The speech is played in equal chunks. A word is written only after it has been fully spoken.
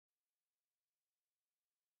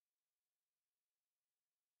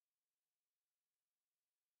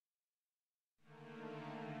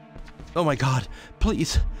Oh my God,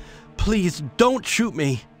 please, please don't shoot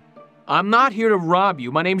me. I'm not here to rob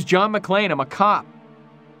you. My name's John McClane. I'm a cop.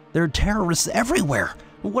 There are terrorists everywhere.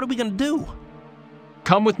 What are we gonna do?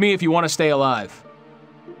 Come with me if you want to stay alive.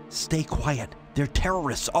 Stay quiet. There are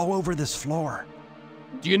terrorists all over this floor.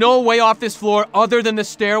 Do you know a way off this floor other than the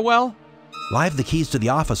stairwell? I have the keys to the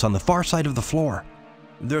office on the far side of the floor.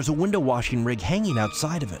 There's a window washing rig hanging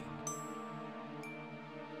outside of it.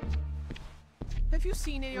 Have you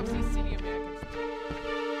seen any of these silly Americans?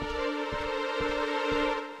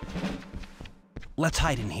 Let's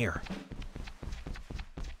hide in here.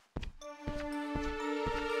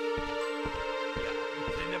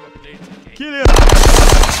 Kill him!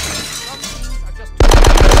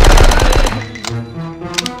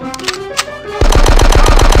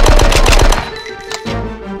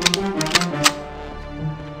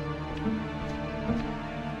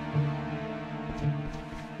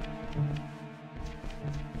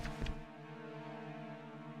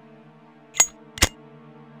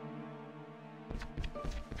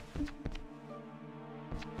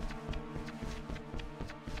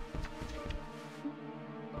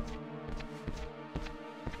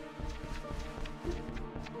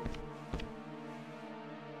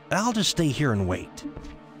 I'll just stay here and wait.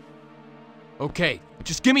 Okay,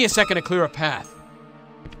 just give me a second to clear a path.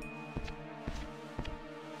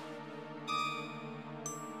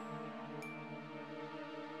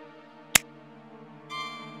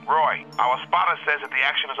 Roy, our spotter says that the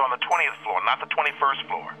action is on the 20th floor, not the 21st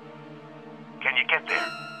floor. Can you get there?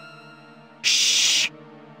 Shh.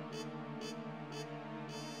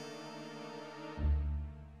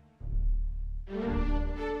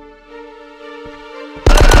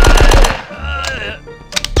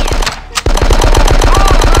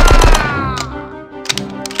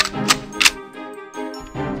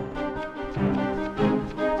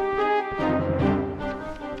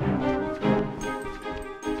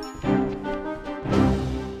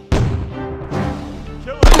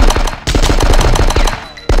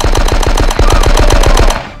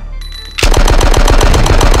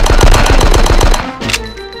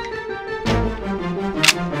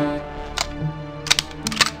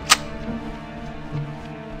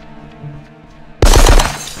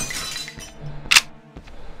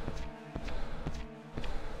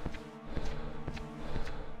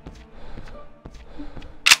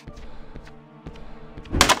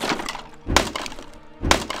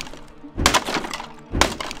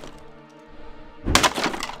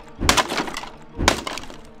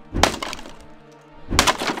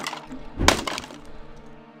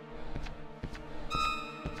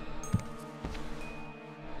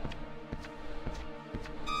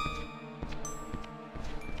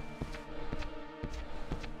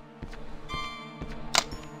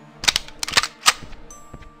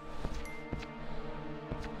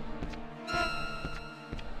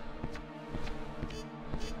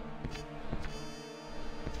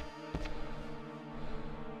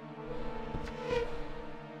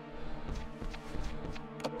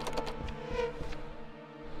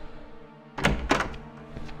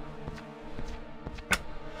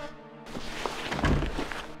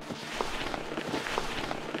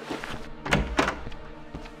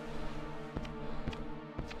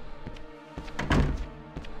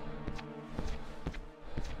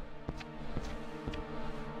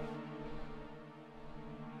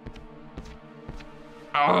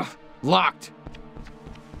 Locked.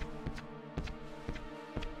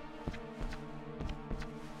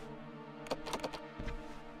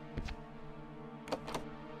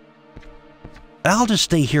 I'll just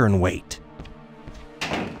stay here and wait.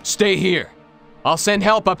 Stay here. I'll send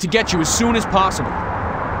help up to get you as soon as possible.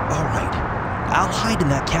 All right. I'll hide in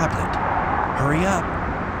that cabinet. Hurry up.